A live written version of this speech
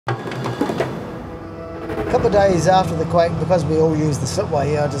couple of days after the quake, because we all use the slipway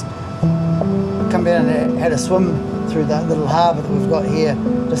here, I just come down and had a swim through that little harbour that we've got here,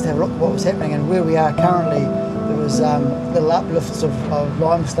 just to have a look at what was happening. And where we are currently, there was little uplifts of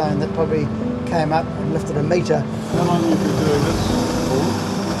limestone that probably came up and lifted a metre. How long have you been doing this for?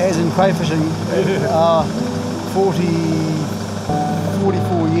 As in crayfishing,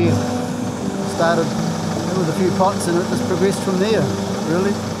 44 years. Started with a few pots and it just progressed from there,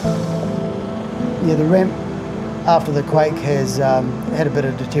 really. Yeah, the ramp after the quake has had a bit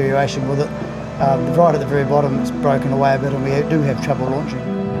of deterioration with it. Right at the very bottom it's broken away a bit and we do have trouble launching.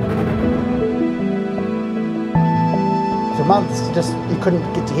 For months you couldn't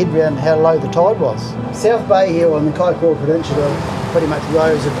get your head around how low the tide was. South Bay here on the Kaikoura Peninsula pretty much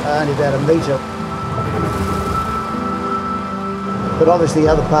rose at only about a metre. But obviously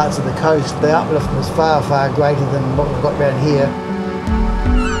other parts of the coast, the uplift was far, far greater than what we've got around here.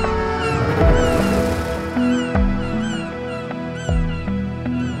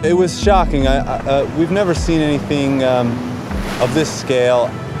 It was shocking. We've never seen anything of this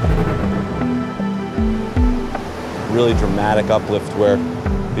scale. Really dramatic uplift where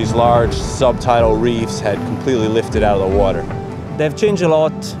these large subtidal reefs had completely lifted out of the water. They've changed a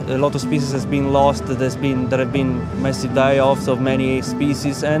lot of species has been lost, there have been massive die-offs of many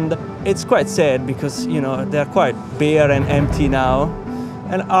species, and it's quite sad because, you know, they're quite bare and empty now,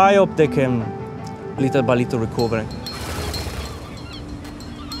 and I hope they can little by little recover.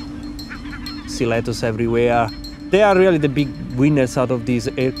 Sea lettuce everywhere. They are really the big winners out of this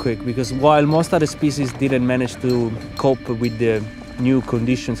earthquake, because while most other species didn't manage to cope with the new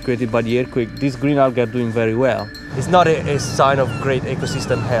conditions created by the earthquake, these green algae are doing very well. It's not a sign of great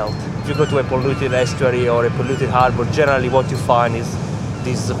ecosystem health. If you go to a polluted estuary or a polluted harbor, generally what you find is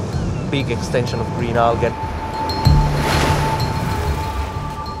this big extension of green algae.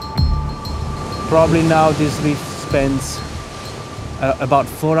 Probably now this reef spends about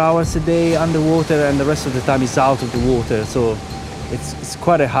 4 hours a day underwater and the rest of the time is out of the water, so it's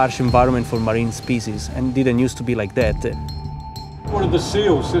quite a harsh environment for marine species and didn't used to be like that. What are the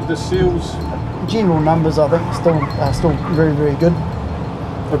seals? Did the seals... General numbers I think are still very, very good.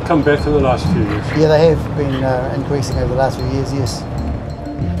 Have come back in the last few years? Yeah, they have been increasing over the last few years, yes.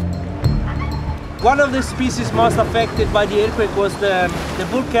 One of the species most affected by the earthquake was the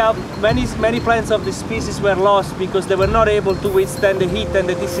bull kelp. Many plants of this species were lost because they were not able to withstand the heat and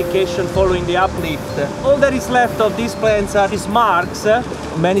the desiccation following the uplift. All that is left of these plants are these marks.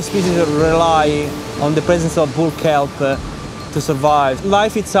 Many species rely on the presence of bull kelp to survive.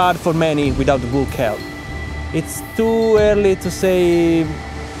 Life is hard for many without the bull kelp. It's too early to say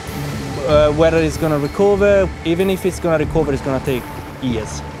whether it's going to recover. Even if it's going to recover, it's going to take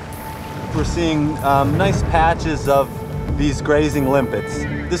years. We're seeing nice patches of these grazing limpets.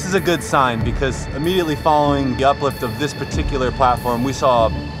 This is a good sign because immediately following the uplift of this particular platform, we saw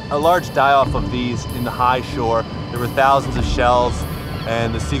a large die-off of these in the high shore. There were thousands of shells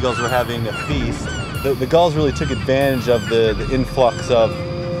and the seagulls were having a feast. The gulls really took advantage of the influx of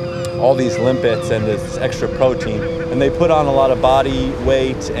all these limpets and this extra protein, and they put on a lot of body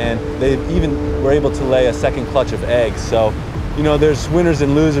weight, and they even were able to lay a second clutch of eggs. So, you know, there's winners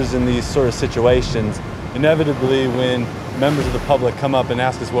and losers in these sort of situations. Inevitably, when members of the public come up and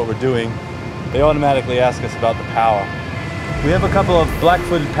ask us what we're doing, they automatically ask us about the paua. We have a couple of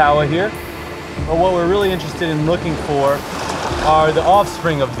black-footed paua here, but what we're really interested in looking for are the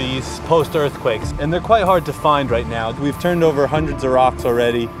offspring of these post-earthquakes, and they're quite hard to find right now. We've turned over hundreds of rocks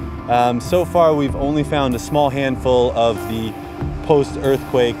already. So far we've only found a small handful of the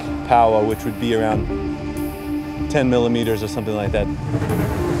post-earthquake paua, which would be around 10 millimeters or something like that.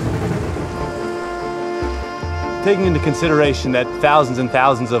 Taking into consideration that thousands and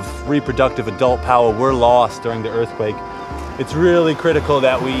thousands of reproductive adult paua were lost during the earthquake, it's really critical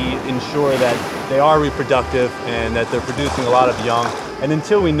that we ensure that they are reproductive and that they're producing a lot of young. And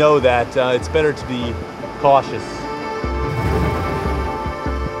until we know that, it's better to be cautious.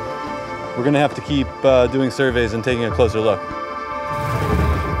 We're going to have to keep doing surveys and taking a closer look.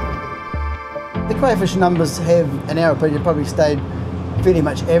 The crayfish numbers have, in our opinion, probably stayed fairly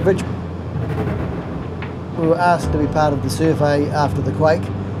much average. We were asked to be part of the survey after the quake,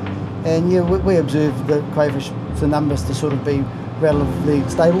 and yeah, we observed the crayfish, the numbers to sort of be relatively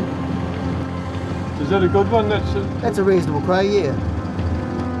stable. Is that a good one? That's a reasonable cray, yeah.